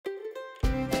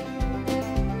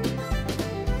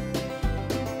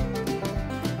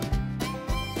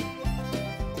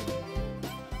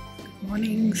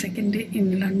long second day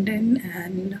in London,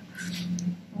 and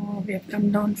we have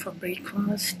come down for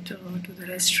breakfast to the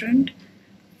restaurant,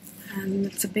 and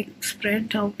it's a big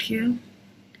spread out here.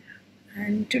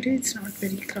 And today it's not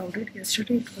very crowded.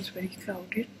 Yesterday it was very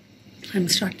crowded. I'm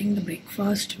starting the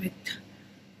breakfast with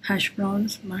hash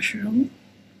browns, mushroom,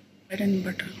 bread and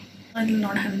butter. I will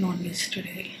not have non-veg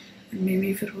today, and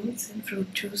maybe fruits and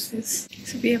fruit juices.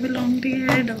 So we have a long day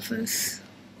ahead of us.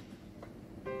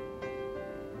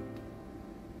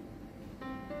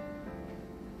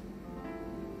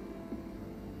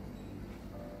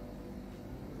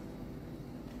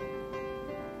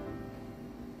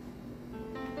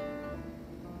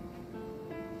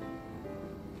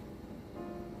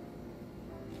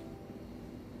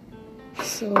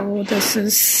 So this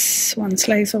is one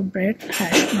slice of bread,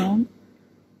 hash brown,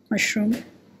 mushroom,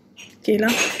 kela,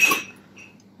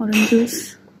 orange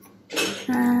juice,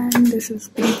 and this is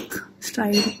Greek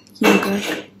style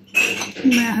yogurt.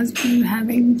 My husband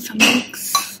having some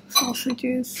eggs,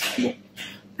 sausages,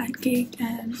 pancake,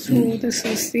 and so this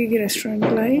is the restaurant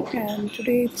like. And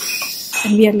today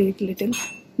and we are late little.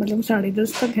 मतलब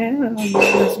 10:30 तक है,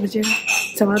 10 बजे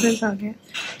 10:15 आ गए.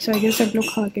 So I guess सब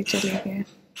लोग खा के चले गए.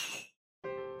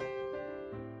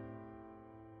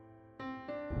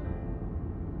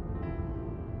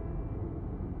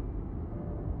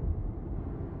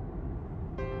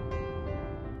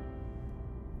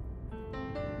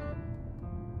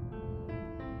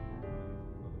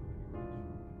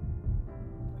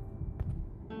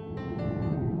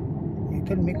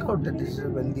 You can make out that this is a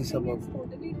wealthy suburb. It's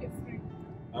totally different.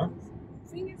 Huh?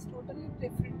 I think it's totally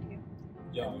different here.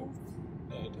 Yeah,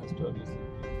 it has to be.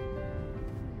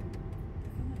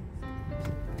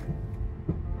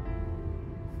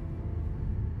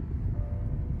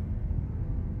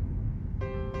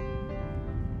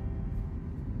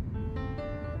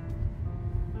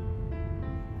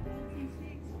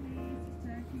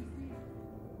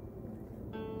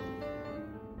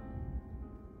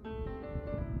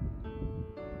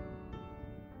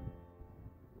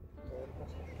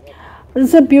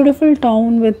 It's a beautiful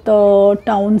town with a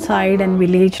town side and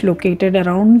village located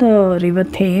around the River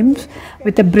Thames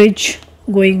with a bridge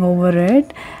going over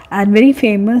it, and very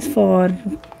famous for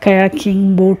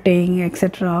kayaking, boating,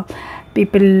 etc.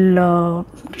 People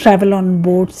travel on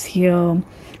boats here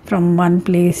from one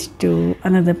place to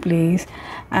another place,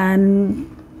 and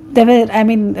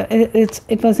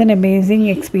it was an amazing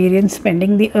experience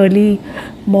spending the early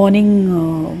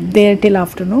morning there till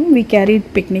afternoon. We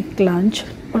carried picnic lunch,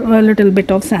 a little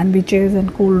bit of sandwiches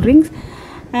and cool drinks,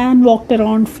 and walked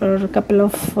around for a couple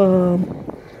of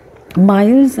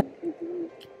miles.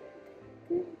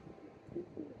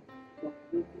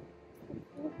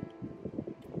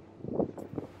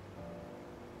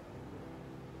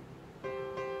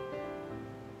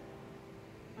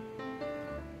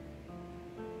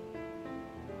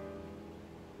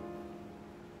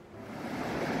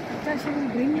 She will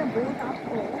bring the boat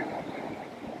up over.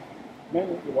 No,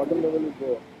 the water level will go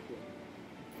up.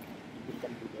 It will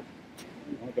come to that.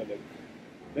 Not level.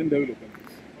 Then they will open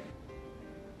this.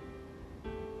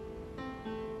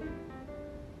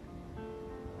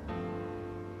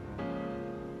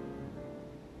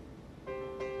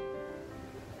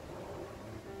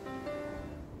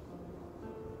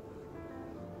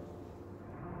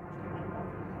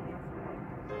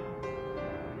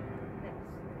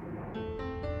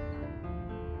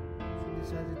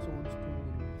 This has its own school.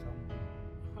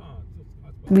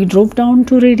 We drove down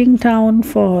to Reading Town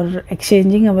for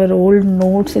exchanging our old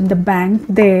notes in the bank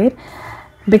there,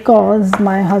 because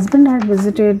my husband had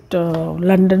visited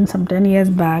London some 10 years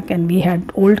back, and we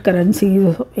had old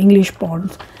currencies, English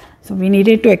pounds, so we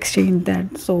needed to exchange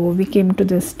that. So we came to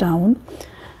this town.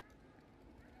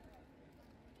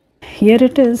 Here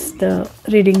it is, the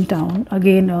Reading Town,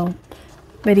 again a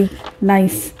very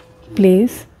nice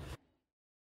place.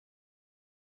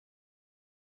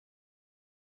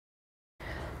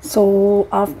 So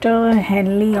after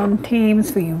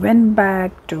Henley-on-Thames, we went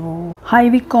back to High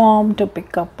Wycombe to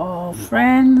pick up our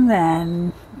friends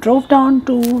and drove down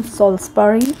to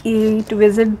Salisbury to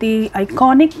visit the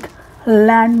iconic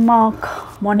landmark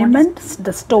monuments,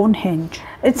 the StoneHenge.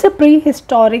 It's a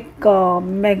prehistoric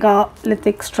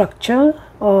megalithic structure,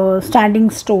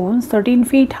 standing stones 13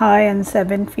 feet high and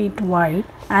 7 feet wide,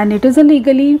 and it is a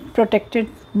legally protected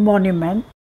monument.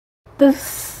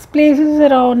 This place is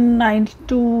around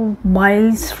 92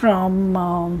 miles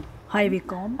from High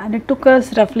Wycombe, and it took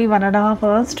us roughly 1.5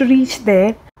 hours to reach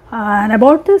there. And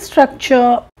about this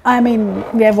structure, I mean,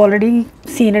 we have already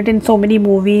seen it in so many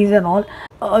movies and all.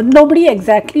 Nobody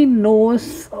exactly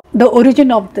knows the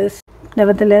origin of this.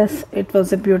 Nevertheless, it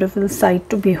was a beautiful sight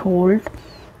to behold,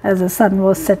 as the sun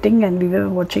was setting and we were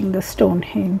watching the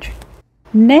Stonehenge.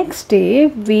 Next day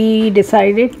we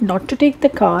decided not to take the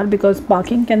car because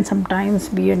parking can sometimes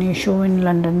be an issue in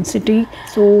London city.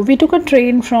 So we took a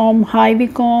train from High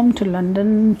Wycombe to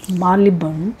London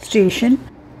Marylebone station.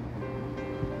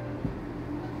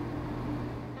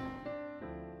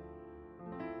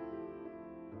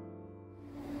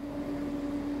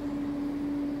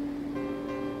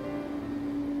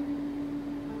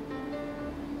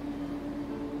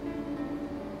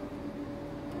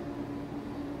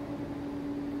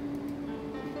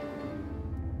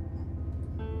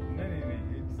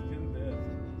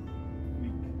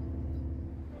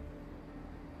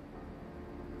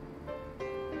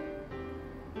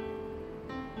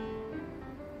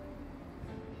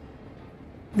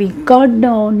 We got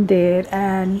down there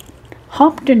and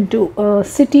hopped into a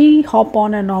city hop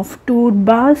on and off tour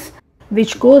bus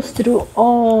which goes through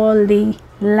all the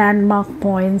landmark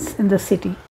points in the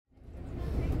city.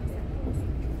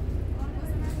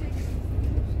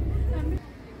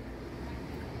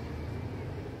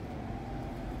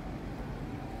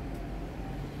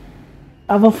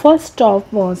 Our first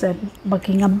stop was at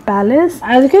Buckingham Palace.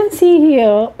 As you can see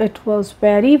here, it was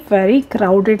very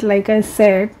crowded, like I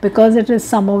said, because it is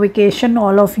summer vacation.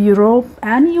 All of Europe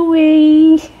and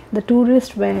UAE, the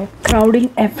tourists were crowding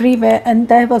everywhere, and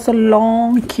there was a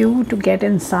long queue to get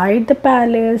inside the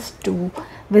palace, to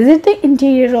visit the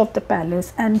interior of the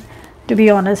palace. And to be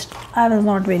honest, I was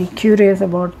not very curious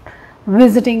about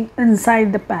visiting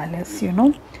inside the palace, you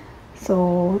know.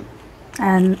 So,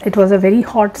 and it was a very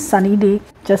hot sunny day,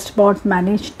 just about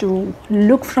managed to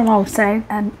look from outside,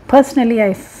 and personally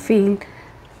I feel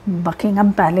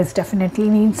Buckingham Palace definitely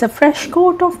needs a fresh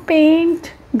coat of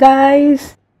paint,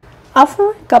 guys.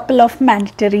 After a couple of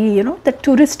mandatory, you know, the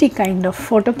touristy kind of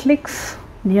photo clicks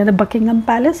near the Buckingham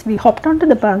Palace, we hopped onto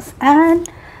the bus and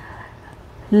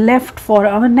left for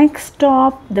our next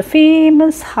stop, the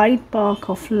famous Hyde Park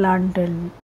of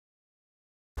London.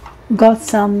 Got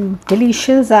some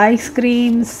delicious ice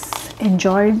creams,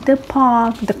 enjoyed the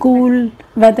park, the cool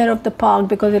weather of the park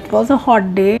because it was a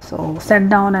hot day. So sat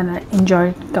down and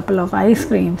enjoyed a couple of ice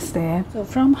creams there. So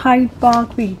from Hyde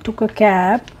Park we took a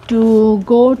cab to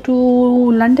go to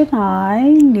London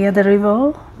Eye near the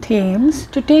River Thames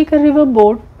to take a river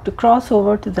boat to cross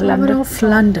over to the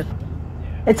London.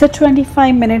 It's a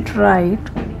 25-minute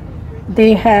ride.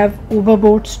 They have Uber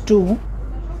boats too.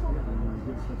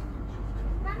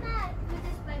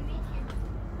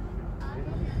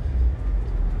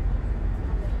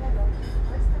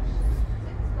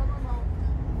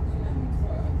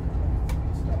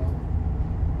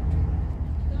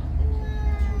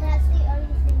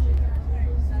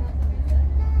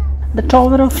 The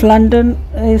Tower of London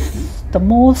is the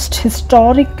most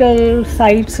historical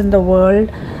sights in the world,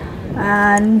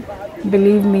 and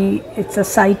believe me, it's a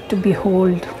sight to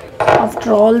behold.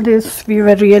 After all this, we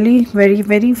were really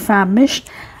very famished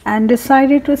and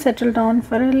decided to settle down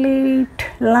for a late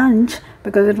lunch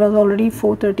because it was already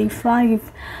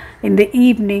 4:35 in the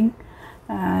evening,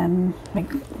 and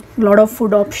like a lot of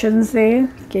food options there.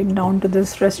 Came down to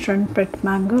this restaurant Pret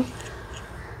Mango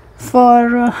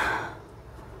for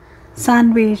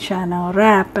sandwich and a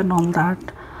wrap and all that.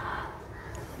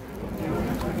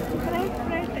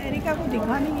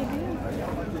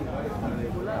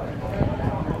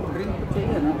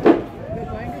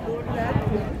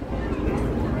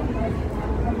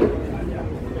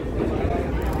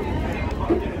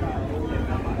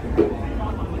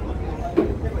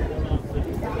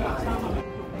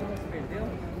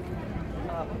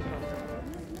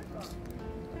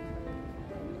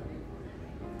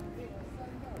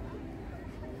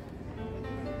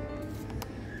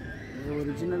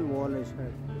 original wall is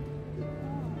here.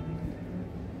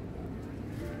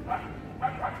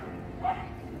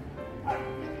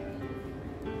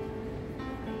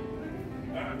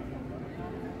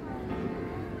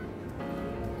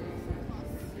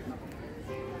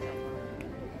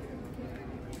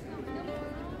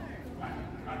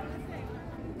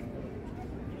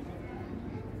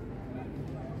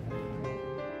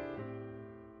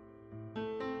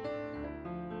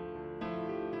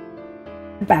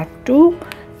 Back to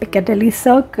Piccadilly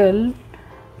Circle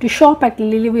to shop at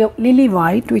Lily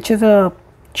White, which is a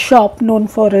shop known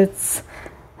for its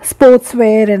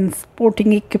sportswear and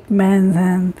sporting equipment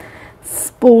and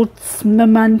sports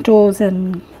mementos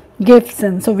and gifts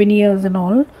and souvenirs and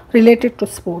all related to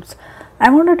sports.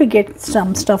 I wanted to get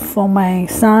some stuff for my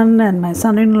son and my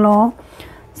son-in-law,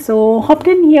 so hopped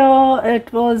in here.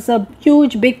 It was a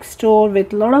huge big store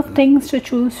with a lot of things to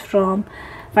choose from.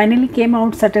 Finally came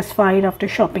out satisfied after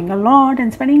shopping a lot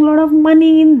and spending a lot of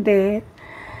money in there.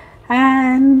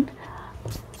 And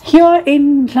Here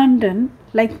in London,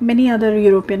 like many other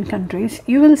European countries,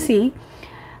 you will see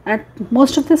at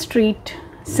most of the street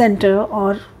center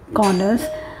or corners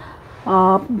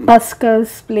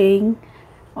buskers playing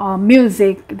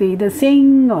music. They either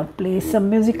sing or play some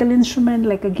musical instrument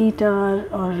like a guitar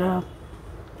or a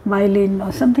violin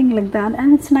or something like that,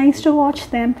 and it's nice to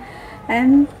watch them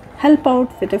and help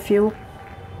out with a few,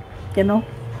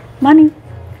 money.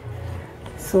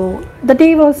 So the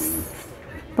day was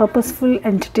purposeful,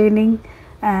 entertaining,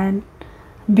 and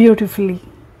beautifully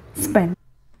spent.